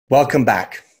Welcome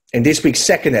back. In this week's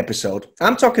second episode,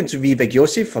 I'm talking to Vivek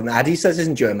Jothi from Adidas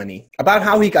in Germany about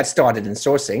how he got started in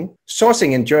sourcing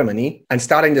in Germany, and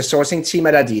starting the sourcing team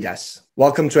at Adidas.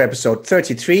 Welcome to episode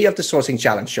 33 of the Sourcing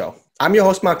Challenge Show. I'm your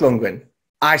host, Mark Lundgren.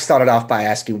 I started off by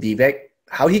asking Vivek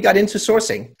how he got into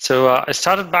sourcing. So I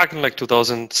started back in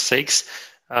 2006,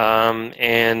 I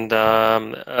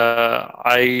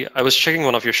was checking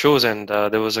one of your shows, and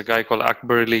there was a guy called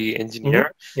Akbar Ali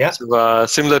Engineer. Yeah. So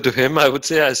similar to him, I would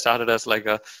say I started as like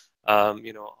a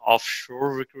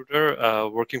offshore recruiter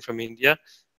working from India,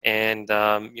 and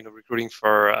recruiting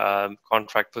for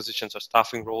contract positions or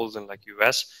staffing roles in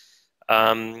US.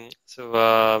 Having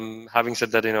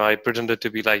said that, I pretended to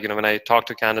be when I talk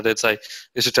to candidates, I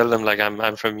used to tell them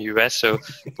I'm from US, so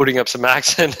putting up some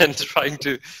accent and trying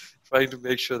to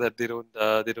make sure that they don't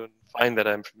find that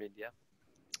I'm from India.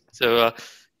 So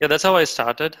yeah, that's how I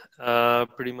started,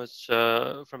 pretty much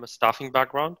from a staffing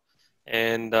background,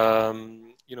 and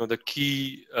the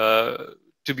key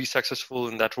to be successful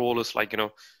in that role is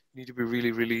you need to be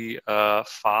really really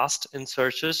fast in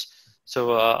searches.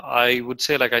 So I would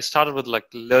say I started with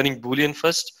learning Boolean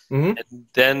first, and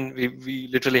then we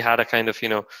literally had a kind of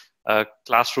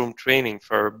classroom training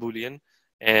for Boolean,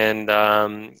 and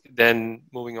then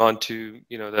moving on to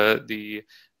the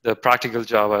practical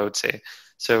job, I would say.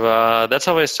 So that's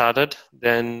how I started.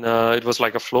 Then it was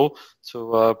like a flow.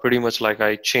 So pretty much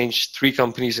I changed 3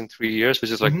 companies in 3 years, which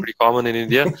is pretty common in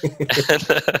India.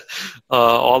 And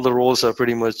all the roles are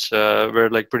pretty much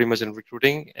were pretty much in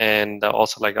recruiting, and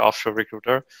also offshore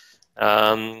recruiter.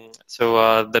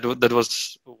 That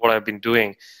was what I've been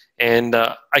doing. And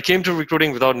I came to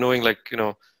recruiting without knowing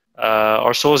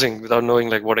or sourcing without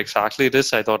knowing what exactly it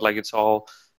is. I thought it's all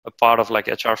a part of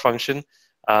HR function.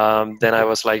 Then I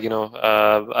was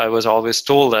I was always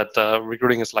told that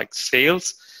recruiting is like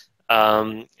sales,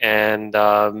 and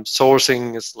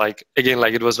sourcing is again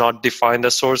it was not defined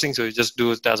as sourcing, so you just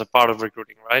do it as a part of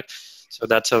recruiting, right? So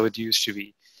that's how it used to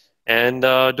be. And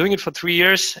doing it for 3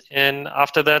 years, and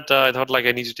after that I thought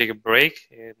I need to take a break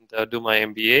and do my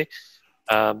MBA.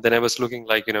 Then I was looking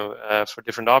for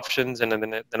different options, and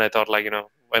then I thought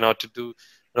why not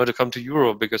to come to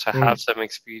Europe, because I have some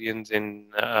experience in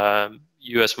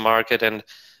US market and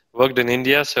worked in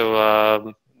India,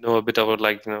 so know a bit about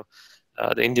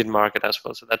the Indian market as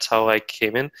well. So that's how I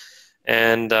came in.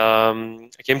 And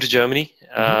I came to Germany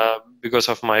because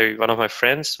of one of my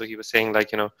friends. So he was saying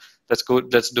let's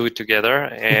do it together,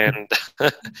 and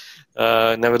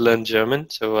never learned German.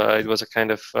 So it was a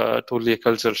kind of totally a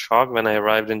cultural shock when I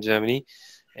arrived in Germany.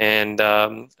 And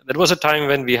there was a time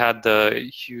when we had the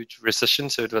huge recession.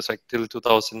 So it was till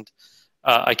 2000.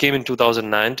 I came in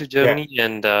 2009 to Germany,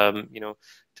 and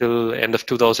till end of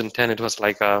 2010, it was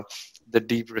the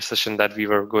deep recession that we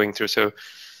were going through. So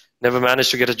never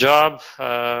managed to get a job.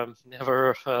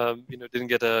 Never, didn't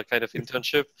get a kind of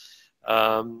internship.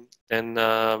 Then,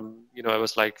 I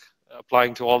was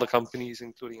applying to all the companies,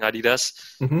 including Adidas,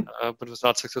 but was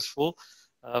not successful.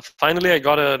 Finally, I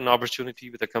got an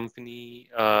opportunity with a company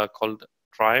called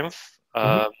Triumph.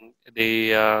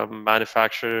 They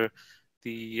manufacture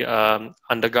the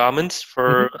undergarments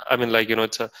for.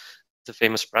 It's a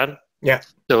famous brand. Yeah.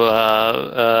 So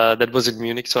that was in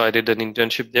Munich. So I did an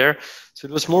internship there. So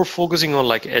it was more focusing on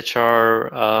HR,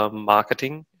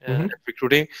 marketing, and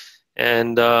recruiting.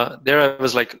 And there I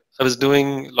was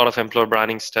doing a lot of employer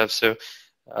branding stuff. So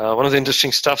one of the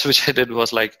interesting stuffs which I did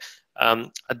was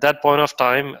at that point of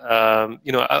time,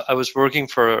 I was working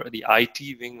for the IT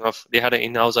wing of. They had an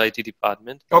in-house IT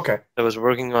department. Okay. I was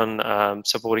working on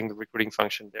supporting the recruiting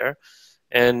function there.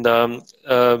 And what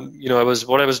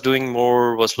I was doing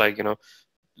more was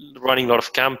running a lot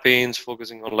of campaigns,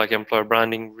 focusing on employer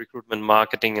branding, recruitment,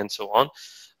 marketing, and so on.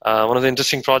 One of the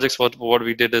interesting projects what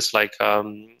we did is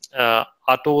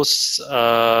Atos,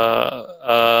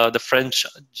 the French,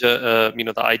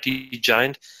 the IT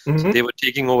giant. So they were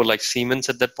taking over Siemens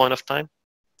at that point of time.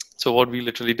 So what we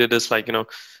literally did is to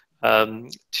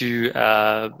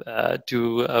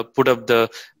put up the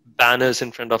banners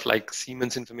in front of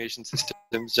Siemens information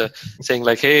systems, saying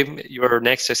hey, your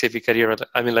next SAP career.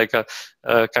 I mean a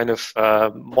kind of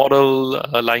model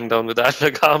lying down with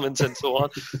undergarments and so on.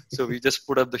 So we just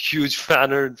put up the huge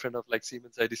banner in front of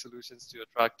Siemens IT solutions to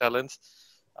attract talents.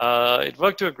 It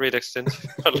worked to a great extent,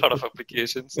 a lot of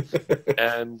applications.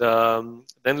 And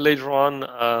then later on,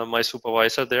 my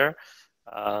supervisor there,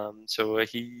 so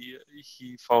he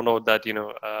found out that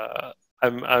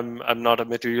I'm not a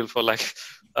material for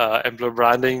employer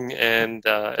branding and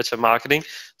HR marketing.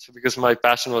 So because my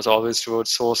passion was always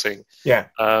towards sourcing. Yeah.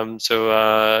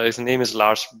 So his name is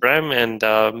Lars Brem, and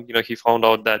he found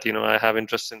out that I have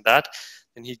interest in that.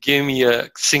 and he gave me a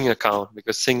Sing account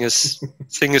because Sing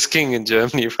is king in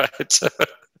Germany, right? So,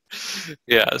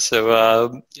 yeah,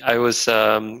 so I was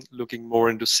looking more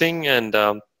into Sing and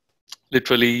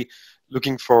literally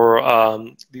looking for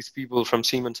these people from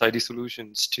Siemens ID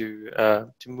Solutions to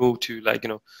move to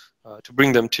to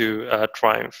bring them to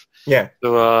Triumph. Yeah.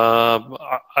 So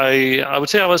I would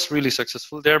say I was really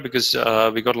successful there because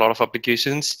we got a lot of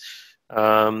applications,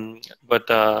 but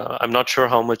I'm not sure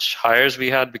how much hires we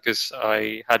had because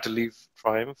I had to leave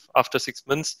Triumph after 6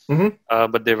 months.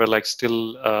 Mm-hmm. But there were like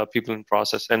still people in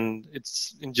process, and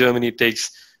it's in Germany. It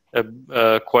takes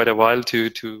quite a while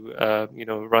to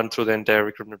run through the entire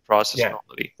recruitment process Yeah.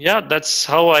 normally. Yeah, that's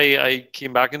how I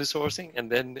came back into sourcing,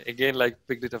 and then again like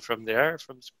picked it up from there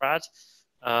from scratch.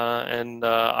 And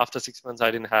after 6 months,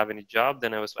 I didn't have any job.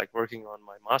 Then I was like working on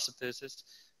my master thesis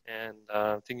and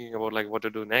thinking about like what to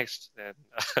do next. And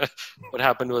what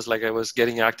happened was like I was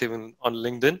getting active on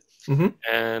LinkedIn, Mm-hmm.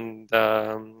 and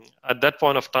at that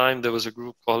point of time, there was a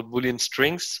group called Boolean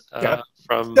Strings Yeah.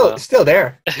 from. Still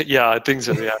there. Yeah, I think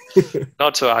so. Yeah,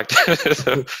 not so active.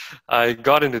 So I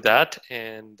got into that,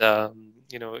 and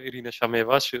Irina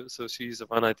Shameva, so she's the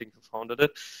one I think who founded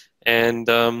it, and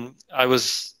I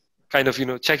was kind of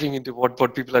checking into what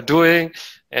people are doing,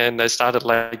 and I started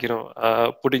like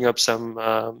putting up some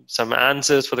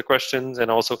answers for the questions,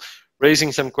 and also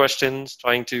raising some questions,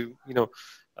 trying to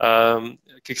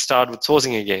kickstart with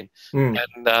sourcing again, Mm.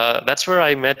 and that's where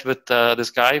I met with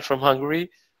this guy from Hungary,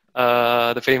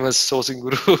 the famous sourcing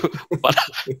guru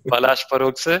Balázs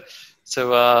Parokse.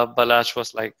 So Balázs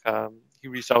was like, he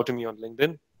reached out to me on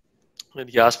LinkedIn, and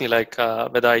he asked me like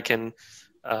whether I can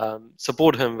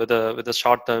support him with a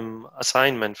short-term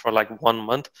assignment for like 1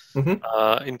 month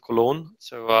Mm-hmm. in Cologne.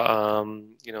 So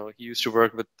he used to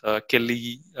work with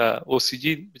Kelly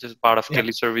OCG, which is part of Yeah.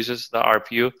 Kelly Services, the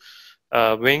RPO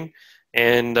wing.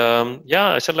 And yeah,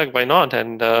 I said like, why not?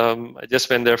 And I just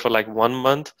went there for like 1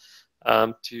 month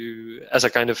to as a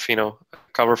kind of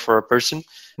cover for a person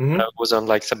Mm-hmm. who was on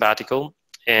like sabbatical,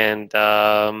 and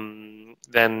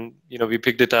then we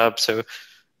picked it up. So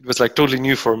it was like totally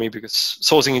new for me because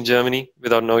sourcing in Germany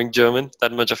without knowing German,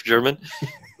 that much of German,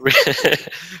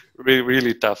 really,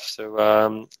 really tough.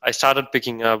 So I started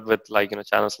picking up with like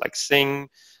channels like Sing.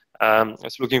 I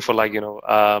was looking for like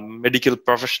medical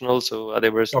professionals. So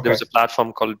there was Okay. a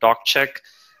platform called DocCheck,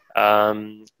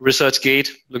 ResearchGate,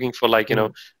 looking for like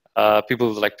Mm. people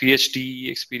with like PhD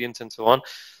experience and so on.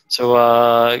 So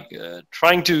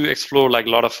trying to explore like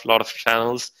lot of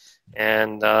channels,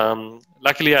 and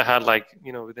luckily I had like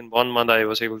within 1 month I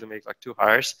was able to make like 2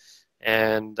 hires,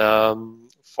 and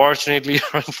fortunately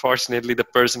or unfortunately the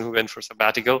person who went for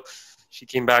sabbatical, she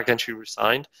came back and she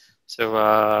resigned. So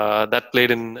that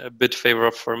played in a bit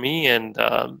favor for me, and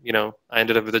I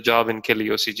ended up with a job in Kelly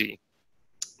OCG.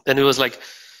 Then it was like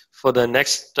for the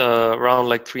next around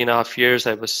like 3.5 years,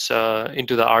 I was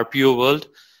into the RPO world,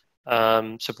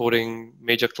 supporting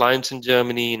major clients in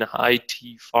Germany in IT,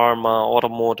 pharma,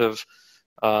 automotive,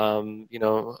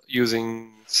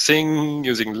 using Sing,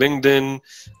 using LinkedIn,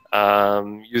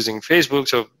 using Facebook,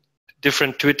 so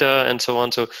different Twitter and so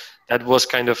on. So that was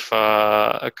kind of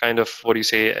a kind of, what do you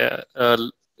say?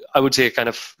 I would say a kind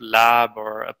of lab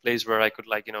or a place where I could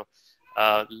like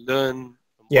learn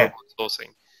more Yeah. about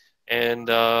sourcing, and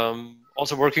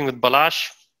also working with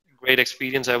Balázs, great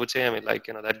experience, I would say. I mean, like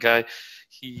that guy,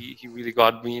 he really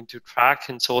got me into track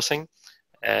and sourcing,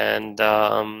 and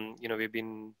we've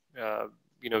been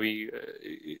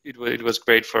it was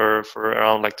great for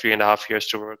around like 3.5 years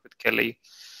to work with Kelly.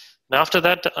 And after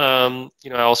that, I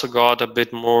also got a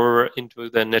bit more into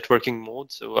the networking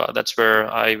mode. So that's where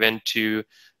I went to.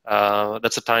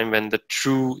 That's a time when the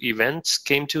True events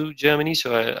came to Germany. So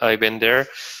I went there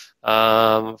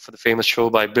for the famous show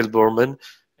by Bill Borman,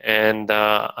 and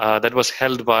that was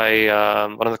held by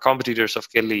one of the competitors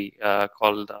of Kelly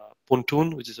called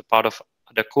Puntun, which is a part of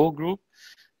Adako Group,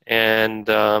 and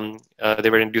they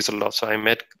were in Düsseldorf. So I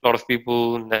met a lot of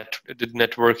people, did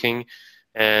networking,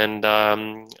 and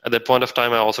at that point of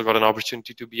time, I also got an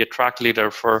opportunity to be a track leader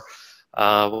for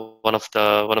one of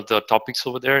the topics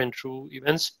over there in True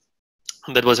events.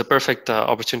 That was a perfect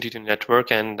opportunity to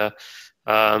network, and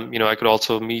I could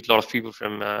also meet a lot of people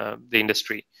from the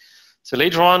industry. So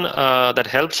later on, that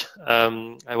helped.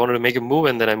 I wanted to make a move,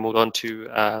 and then I moved on to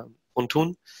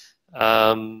Pontun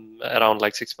around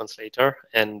like 6 months later,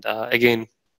 and again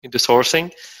into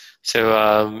sourcing. So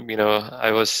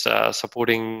I was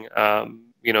supporting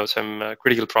some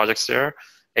critical projects there,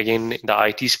 again in the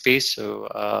IT space.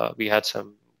 So we had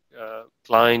some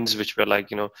clients which were like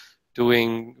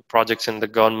doing projects in the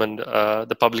government,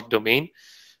 the public domain.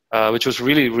 which was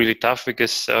really, really tough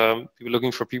because we were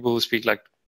looking for people who speak like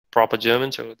proper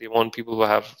German. So they want people who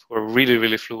are really,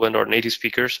 really fluent or native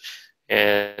speakers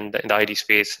and in the IT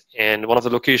space. And one of the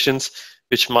locations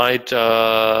which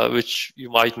you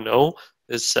might know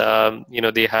is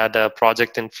they had a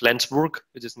project in Flensburg,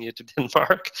 which is near to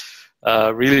Denmark.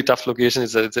 Really tough location.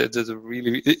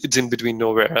 It's in between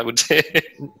nowhere, I would say.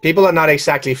 People are not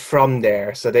exactly from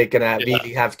there, so they're gonna Yeah,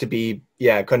 really have to be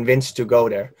convinced to go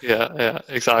there. yeah,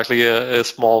 exactly. A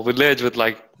small village with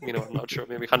like I'm not sure,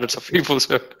 maybe hundreds of people.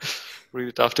 So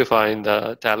really tough to find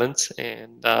talents.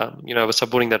 And I was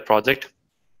supporting that project.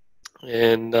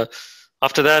 And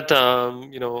after that,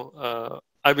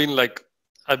 I've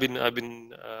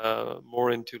been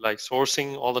more into like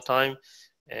sourcing all the time.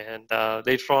 And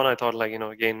later on, I thought like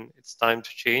again, it's time to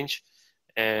change.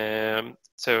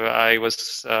 So I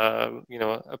was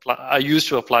I used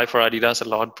to apply for Adidas a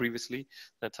lot previously.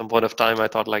 At some point of time, I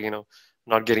thought like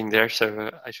not getting there, so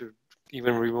I should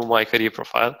even remove my career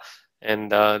profile.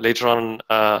 And later on,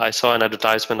 I saw an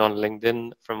advertisement on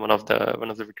LinkedIn from one of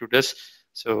the recruiters.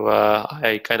 So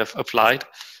I kind of applied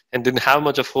and didn't have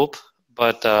much of hope,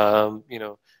 but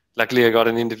luckily I got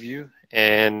an interview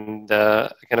and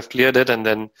I kind of cleared it, and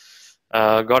then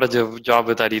got a job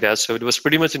with Adidas. So it was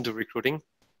pretty much into recruiting.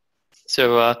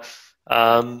 So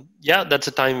yeah, that's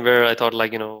a time where I thought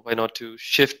like why not to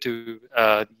shift to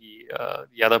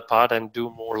the other part and do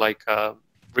more like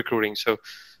recruiting. So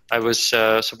I was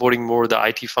supporting more the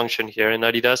IT function here in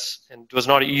Adidas, and it was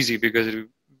not easy because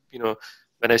you know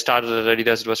when I started at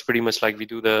Adidas, it was pretty much like we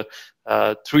do the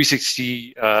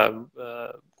 360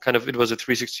 kind of. It was a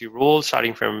 360 role,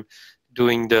 starting from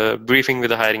doing the briefing with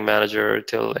the hiring manager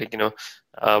till like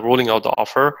rolling out the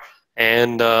offer.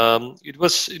 And it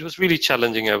was really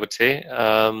challenging, I would say,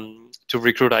 to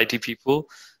recruit IT people.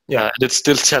 Yeah. And it's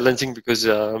still challenging because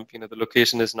the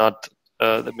location is not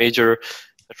the major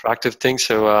attractive thing.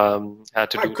 So I had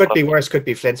to do It a could lot be worse, could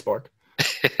be Flensburg.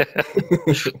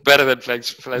 of better than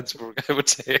Flensburg, I would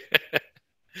say.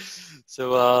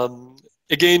 So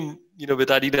again, with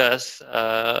Adidas,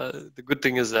 the good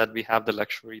thing is that we have the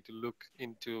luxury to look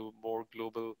into more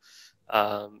global,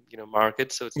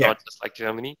 markets. So it's Yeah. not just like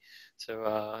Germany.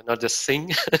 So not just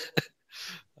Sing,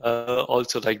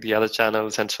 also like the other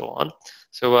channels and so on.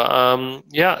 So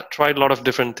yeah, tried a lot of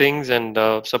different things and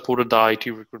supported the IT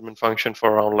recruitment function for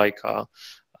around like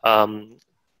um,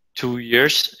 2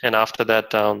 years. And after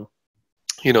that,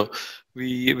 you know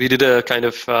we did a kind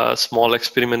of small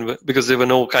experiment because there were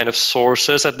no kind of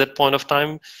sources at that point of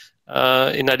time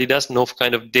in Adidas, no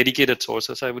kind of dedicated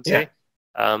sources, I would Yeah. say.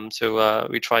 So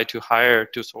we tried to hire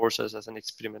two sources as an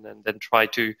experiment and then try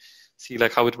to see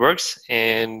like how it works,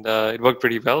 and it worked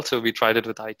pretty well. So we tried it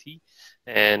with IT,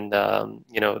 and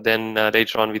then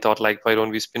later on we thought like, why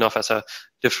don't we spin off as a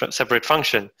different separate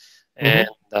function? Hmm.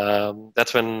 And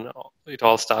that's when it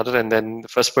all started. And then the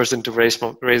first person to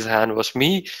raise a hand was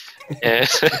me, and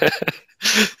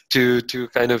to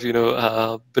kind of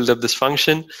build up this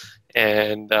function.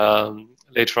 And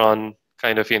later on,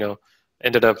 kind of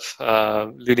ended up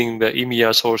leading the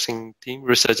EMEA sourcing team,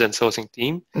 research and sourcing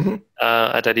team Hmm.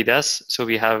 at Adidas. So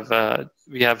we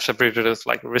have separated as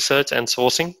like research and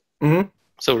sourcing. Hmm.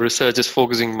 So research is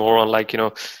focusing more on like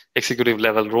executive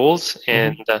level roles,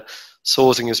 and Hmm.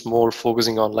 sourcing is more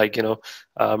focusing on like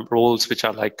roles which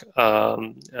are like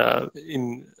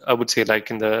in, I would say,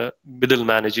 like in the middle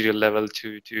managerial level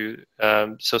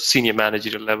to senior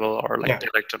managerial level or like Yeah.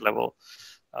 director level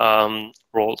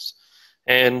roles.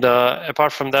 And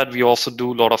apart from that, we also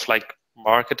do a lot of like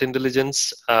market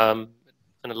intelligence,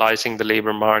 analyzing the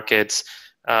labor markets.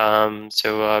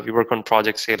 So we work on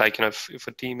projects, say like if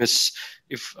a team is,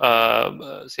 if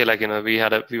say like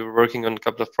we were working on a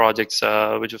couple of projects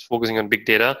which was focusing on big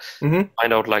data, Hmm.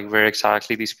 find out like where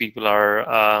exactly these people are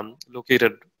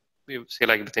located, say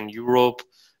like within Europe,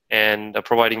 and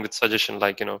providing with suggestion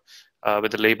like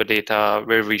with the labor data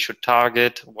where we should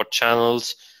target, what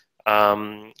channels,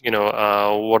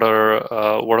 what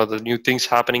are the new things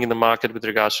happening in the market with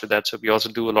regards to that. So we also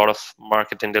do a lot of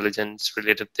market intelligence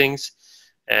related things,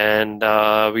 and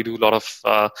we do a lot of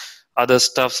other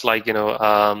stuffs like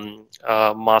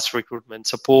mass recruitment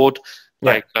support,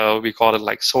 Yeah. like we call it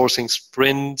like sourcing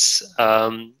sprints,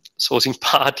 sourcing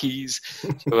parties.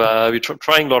 So we're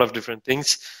trying a lot of different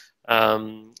things,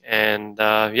 and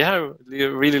yeah,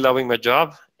 really loving my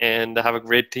job, and I have a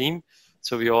great team.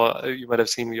 So you might have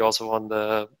seen, we also won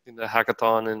in the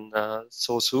hackathon in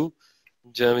Sosu,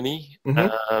 Germany.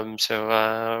 Hmm. So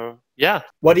yeah,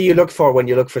 What do you look for when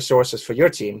you look for sources for your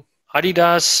team?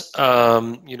 Adidas,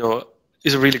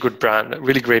 is a really good brand, a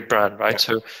really great brand, right?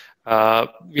 Yeah. So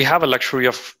we have a luxury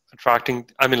of attracting.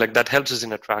 I mean, like that helps us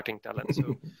in attracting talent.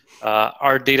 So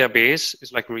our database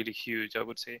is like really huge, I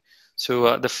would say.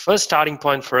 So the first starting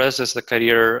point for us is the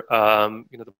career,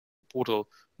 the portal,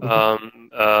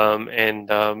 and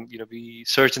we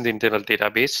search in the internal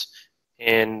database,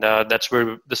 and that's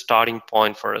where the starting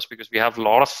point for us, because we have a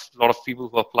lot of people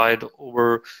who applied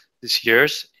over these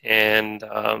years, and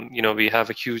we have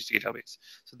a huge database.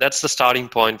 So that's the starting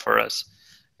point for us.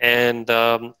 And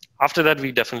after that,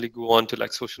 we definitely go on to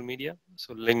like social media,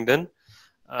 so LinkedIn.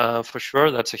 For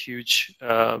sure, that's a huge,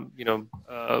 kind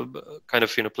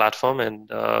of platform, and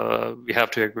we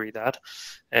have to agree that.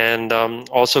 And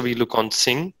also, we look on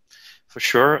Sing for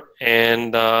sure,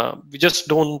 and we just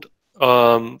don't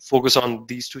focus on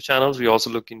these two channels. We also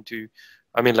look into,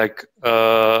 I mean, like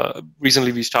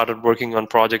recently we started working on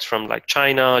projects from like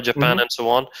China, Japan, and so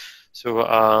on. So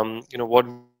what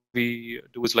we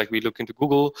do is like we look into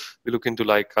Google, we look into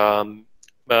like try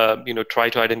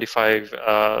to identify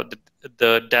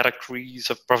the directories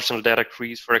of professional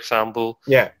directories, for example.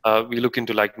 Yeah. We look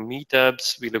into like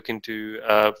meetups. We look into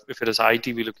if it is IT,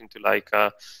 we look into like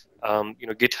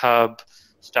GitHub,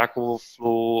 Stack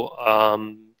Overflow,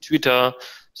 Twitter.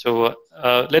 So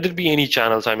let it be any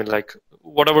channels. I mean, like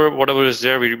whatever is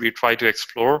there, we try to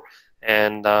explore,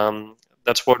 and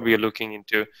that's what we are looking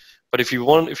into. But if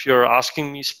you're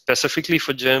asking me specifically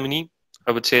for Germany,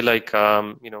 I would say like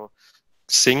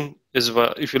Sing is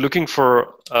if you're looking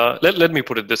for let me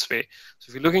put it this way. So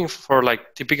if you're looking for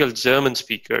like typical German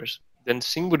speakers, then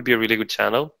Sing would be a really good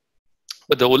channel.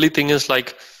 But the only thing is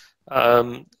like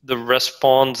the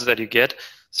response that you get.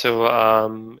 So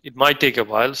it might take a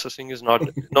while. So Sing is not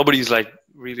nobody's like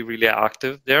really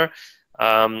active there.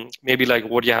 Maybe like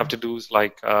what you have to do is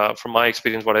like from my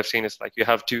experience, what I've seen is like you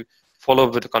have to follow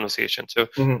up with the conversation. So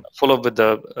follow up with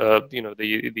the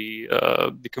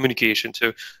the communication.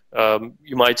 So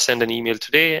you might send an email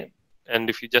today, and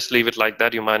if you just leave it like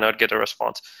that, you might not get a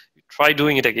response. You try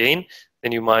doing it again,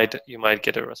 then you might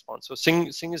get a response. So Sing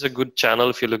is a good channel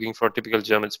if you're looking for typical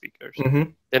German speakers.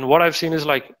 Then what I've seen is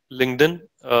like LinkedIn.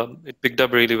 It picked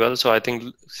up really well. So I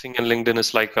think Sing and LinkedIn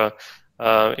is like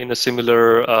in a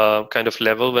similar kind of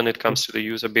level when it comes to the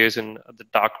user base in the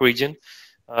DACH region,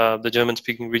 the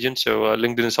German-speaking region. So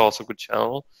LinkedIn is also a good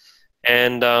channel.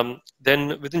 And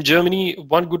then within Germany,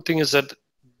 one good thing is that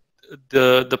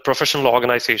the professional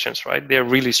organizations, right? They're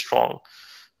really strong.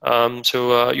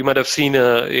 So you might have seen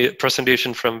a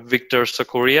presentation from Victor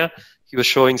Sokoria. He was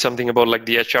showing something about like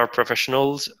the HR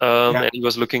professionals, and he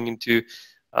was looking into,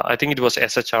 I think it was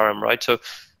SHRM, right? So,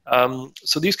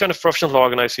 so these kind of professional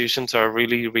organizations are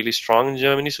really strong in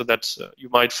Germany. So that's you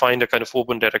might find a kind of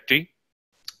open directory.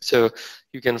 So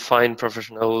you can find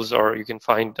professionals, or you can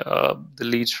find the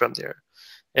leads from there.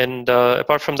 And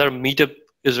apart from that, Meetup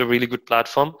is a really good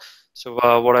platform. So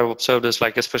what I've observed is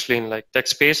like, especially in like tech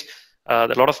space, there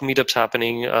are a lot of meetups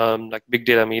happening, like big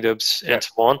data meetups and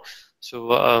so on.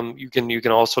 So you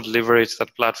can also leverage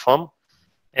that platform.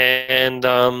 And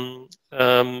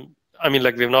I mean,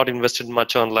 like we've not invested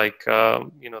much on like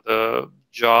the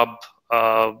job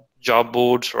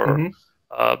boards or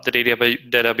the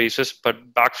databases.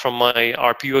 But back from my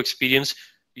RPO experience,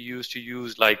 we used to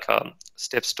use like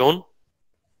Stepstone.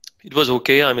 It was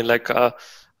okay. I mean, like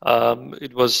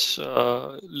it was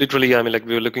literally, I mean, like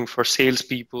we were looking for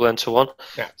salespeople and so on.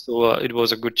 So it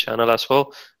was a good channel as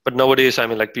well. But nowadays, I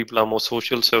mean, like people are more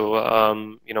social. So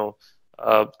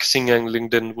Xing and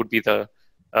LinkedIn would be the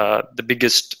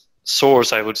biggest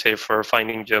source, I would say, for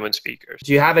finding German speakers.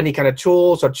 Do you have any kind of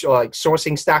tools or like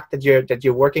sourcing stack that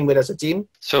you're working with as a team?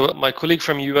 So my colleague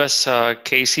from US,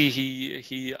 Casey,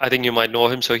 he I think you might know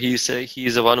him. So he's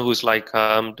the one who's like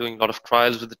doing a lot of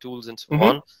trials with the tools and so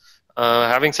on.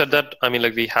 Having said that, I mean,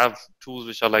 like we have tools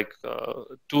which are like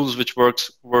tools which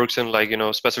works in like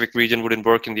specific region wouldn't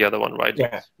work in the other one, right?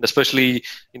 Yeah. Especially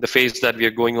in the phase that we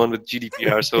are going on with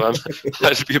GDPR. So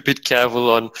I'll be a bit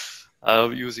careful on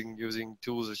using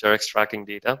tools which are extracting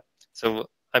data. So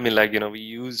I mean, like we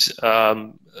use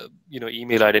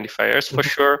email identifiers for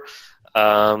sure,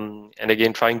 and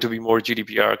again trying to be more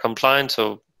GDPR compliant.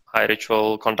 So high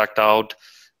ritual, contact out.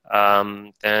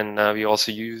 Then we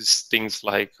also use things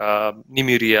like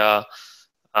Nimeria,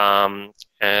 and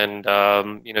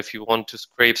if you want to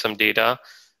scrape some data,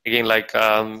 again like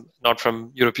not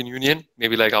from European Union,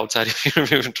 maybe like outside of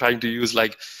Europe, we're trying to use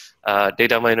like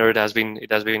data miner. It has been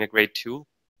a great tool.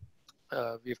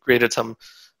 We've created some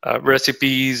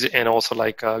recipes, and also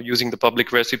like using the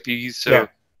public recipes. So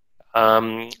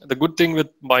the good thing with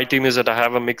my team is that I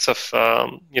have a mix of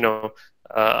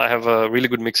I have a really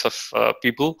good mix of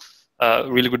people,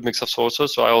 really good mix of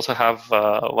sources. So I also have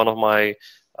one of my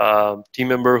team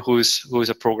member who is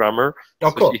a programmer. Oh,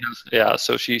 So she cool. helps, yeah.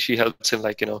 So she helps in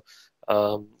like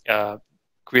um, uh,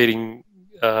 creating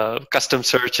custom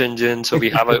search engine. So we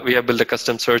have built a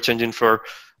custom search engine for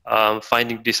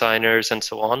finding designers and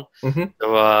so on. Hmm.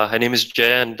 So her name is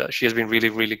Jay, and she has been really,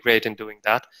 really great in doing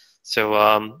that. So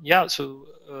yeah, so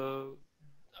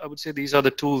I would say these are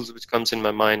the tools which comes in my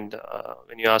mind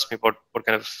when you ask me what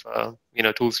kind of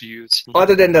tools you use. Mhm.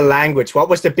 Other than the language, what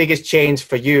was the biggest change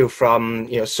for you from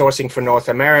sourcing for North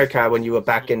America when you were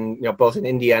back in both in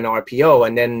India and RPO,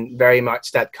 and then very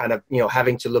much that kind of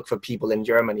having to look for people in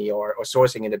Germany or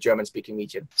sourcing in the German-speaking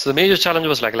region? So the major challenge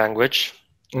was like language.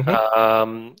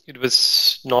 Hmm. It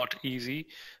was not easy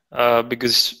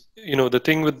because the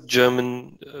thing with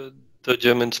the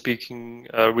German-speaking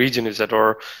region is that,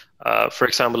 or for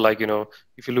example, like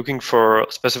if you're looking for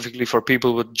specifically for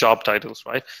people with job titles,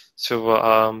 right? So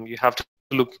you have to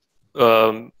look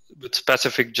with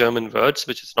specific German words,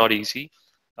 which is not easy.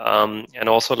 And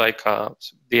also like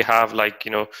they have like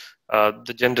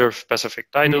the gender specific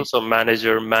Hmm. titles, so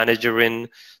manager, managerin.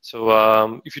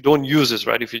 So if you don't use this,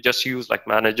 right, if you just use like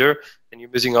manager, then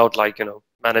you're missing out like All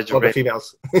the managerin.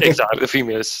 females. Exactly, the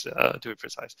females to be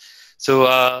precise. So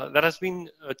that has been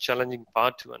a challenging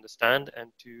part to understand and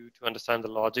to understand the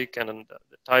logic and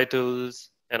the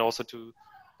titles and also to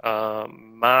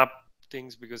map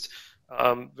things because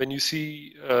when you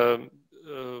see in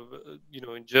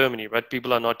Germany, right,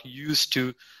 people are not used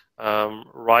to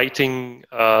writing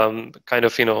kind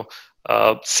of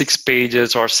 6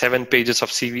 pages or 7 pages of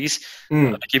CVs.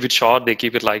 Mm. They keep it short. They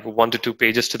keep it like 1 to 2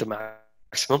 pages to the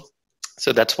maximum.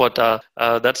 So that's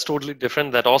totally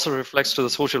different. That also reflects to the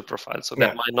social profile. So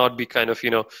that Yeah. might not be kind of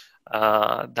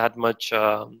that much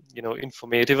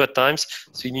informative at times.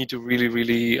 So you need to really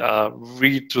really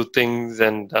read through things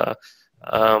and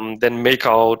then make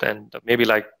out and maybe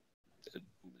like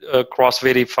cross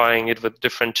verifying it with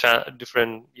different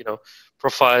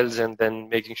profiles and then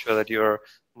making sure that you're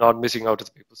not missing out to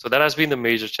the people. So that has been the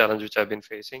major challenge which I've been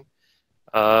facing.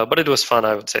 But it was fun,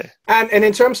 I would say. And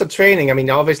in terms of training, I mean,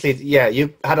 obviously, yeah,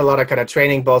 you had a lot of kind of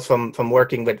training both from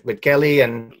working with Kelly.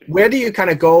 And where do you kind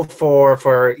of go for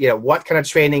what kind of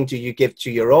training do you give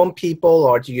to your own people,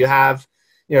 or do you have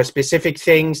specific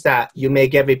things that you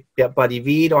make everybody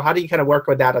read, or how do you kind of work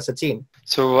with that as a team?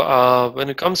 So when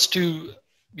it comes to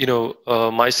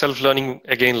myself learning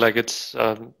again, like it's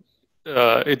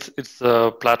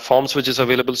platforms which is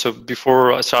available. So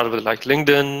before I started with like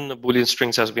LinkedIn, Boolean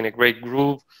Strings has been a great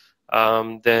group.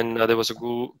 Then there was a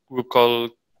group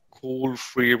called Cool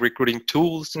Free Recruiting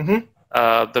Tools. Mm-hmm.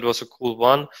 That was a cool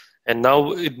one. And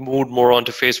now it moved more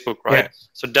onto Facebook, right? Yeah.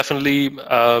 So definitely,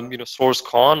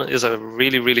 SourceCon is a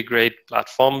really, really great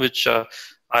platform, which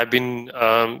I've been,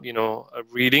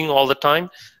 reading all the time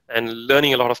and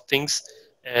learning a lot of things.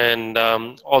 And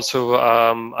also,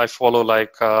 I follow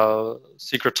like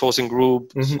secret sourcing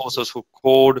group, Mm-hmm. sources who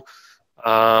code,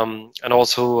 and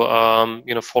also,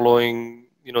 following,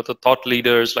 the thought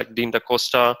leaders like Dean Da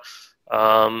Costa,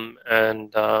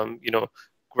 and,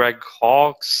 Greg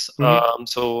Hawkes. Mm-hmm.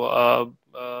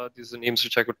 These are the names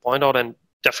which I could point out, and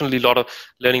definitely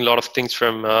learning a lot of things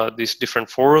from these different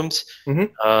forums, Mm-hmm.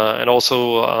 and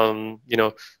also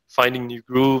finding new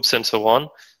groups and so on.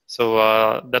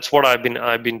 So that's what I've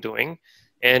been doing.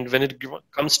 And when it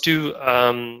comes to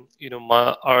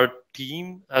our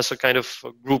team as a kind of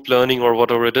group learning or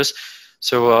whatever it is,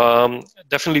 so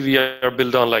definitely we are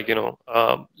built on like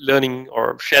learning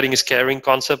or sharing is caring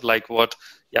concept, like what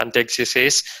Jan Texie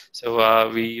says. So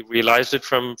we realized it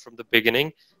from the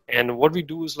beginning. And what we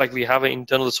do is like we have an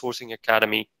internal sourcing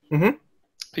academy. Mm-hmm.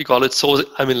 We call it so.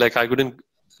 I mean, like I couldn't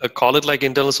call it like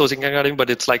internal sourcing academy, but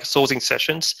it's like sourcing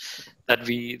sessions that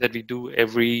we do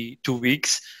every 2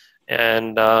 weeks.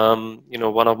 And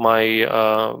one of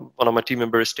my team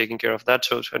members is taking care of that.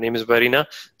 So her name is Verina.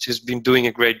 She's been doing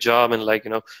a great job in like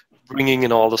bringing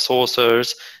in all the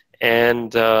sourcers.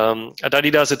 And at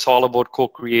Adidas, it's all about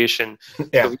co-creation. So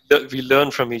Yeah. we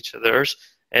learn from each other's,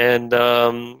 and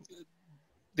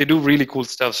they do really cool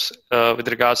stuff with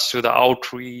regards to the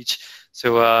outreach.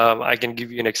 So I can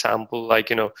give you an example. Like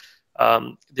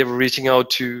they were reaching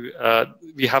out to.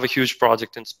 We have a huge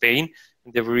project in Spain.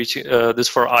 And they were reaching this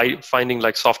for finding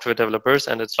like software developers,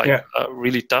 and it's like Yeah.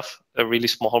 really tough, a really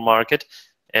small market,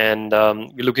 and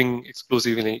we're looking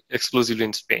exclusively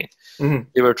in Spain. Mm-hmm.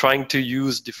 They were trying to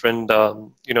use different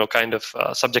kind of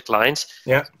subject lines.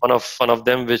 Yeah. One of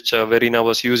them which Verena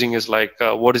was using is like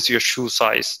what is your shoe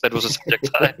size? That was a subject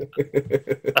line.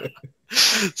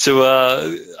 So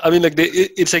I mean like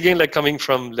it's again like coming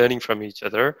from learning from each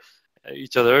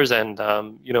other's, and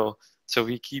so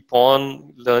we keep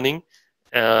on learning.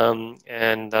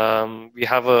 We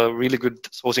have a really good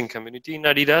sourcing community in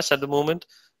Adidas at the moment.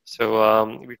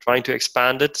 So we're trying to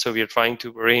expand it. So we are trying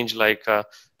to arrange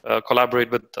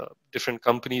collaborate with different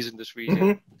companies in this region,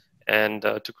 Mm-hmm. and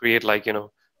to create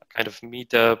kind of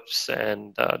meetups,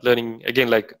 and learning again,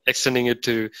 like extending it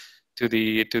to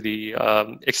the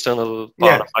external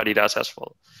part Yeah. of Adidas as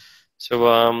well.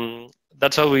 So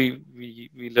that's how we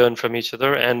learn from each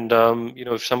other. And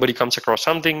if somebody comes across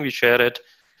something, we share it.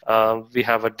 We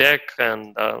have a deck,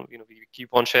 and we keep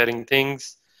on sharing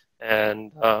things,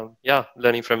 and yeah,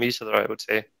 learning from each other, I would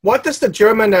say. What does the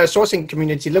German sourcing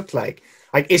community look like?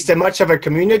 Like, is there much of a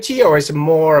community, or is it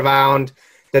more around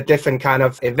the different kind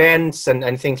of events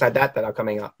and things like that are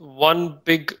coming up? One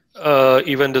big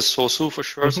event is SOSU for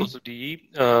sure, Mm-hmm. SOSU DE.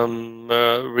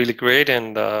 Really great,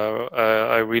 and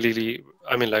I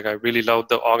really love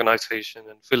the organization,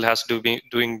 and Phil has been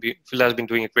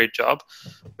doing a great job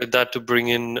with that, to bring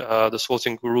in the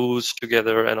sourcing gurus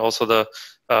together, and also the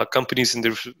companies in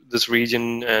this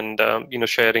region, and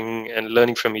sharing and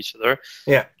learning from each other.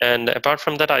 Yeah. And apart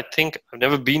from that, I think I've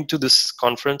never been to this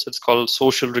conference. It's called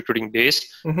Social Recruiting Days.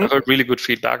 Mm-hmm. I've heard really good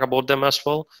feedback about them as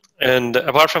well. And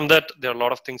apart from that, there are a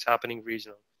lot of things happening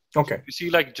regional. Okay. You see,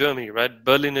 like Germany, right?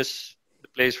 Berlin is the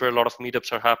place where a lot of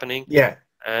meetups are happening, Yeah.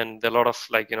 and there are a lot of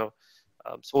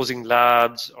sourcing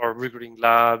labs or recruiting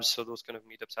labs. So those kind of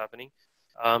meetups happening.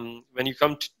 When you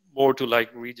come more to like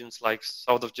regions like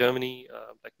south of Germany,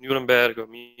 like Nuremberg or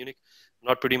Munich, I'm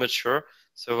not pretty much sure.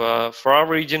 So for our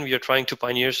region, we are trying to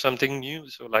pioneer something new.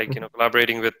 So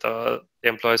collaborating with the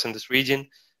employees in this region,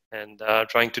 and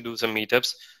trying to do some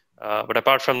meetups. But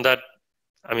apart from that,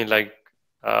 I mean,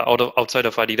 outside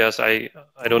of Adidas,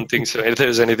 I don't think so.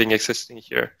 There's anything existing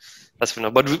here. That's for now.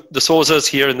 But the sources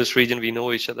here in this region, we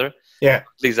know each other. Yeah.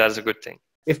 At least that's a good thing.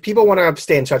 If people want to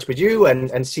stay in touch with you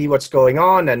and see what's going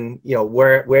on, and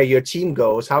where your team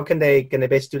goes, how can they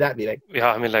best do that, Vivek?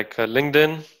 Yeah, I mean,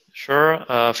 LinkedIn, sure,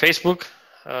 Facebook,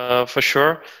 for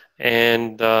sure,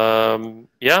 and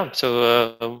yeah,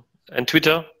 so and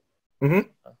Twitter. Mm-hmm.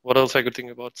 What else I could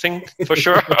think about? Sing, for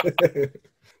sure.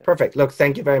 Perfect. Look,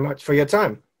 thank you very much for your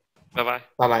time. Bye bye.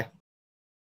 Bye bye.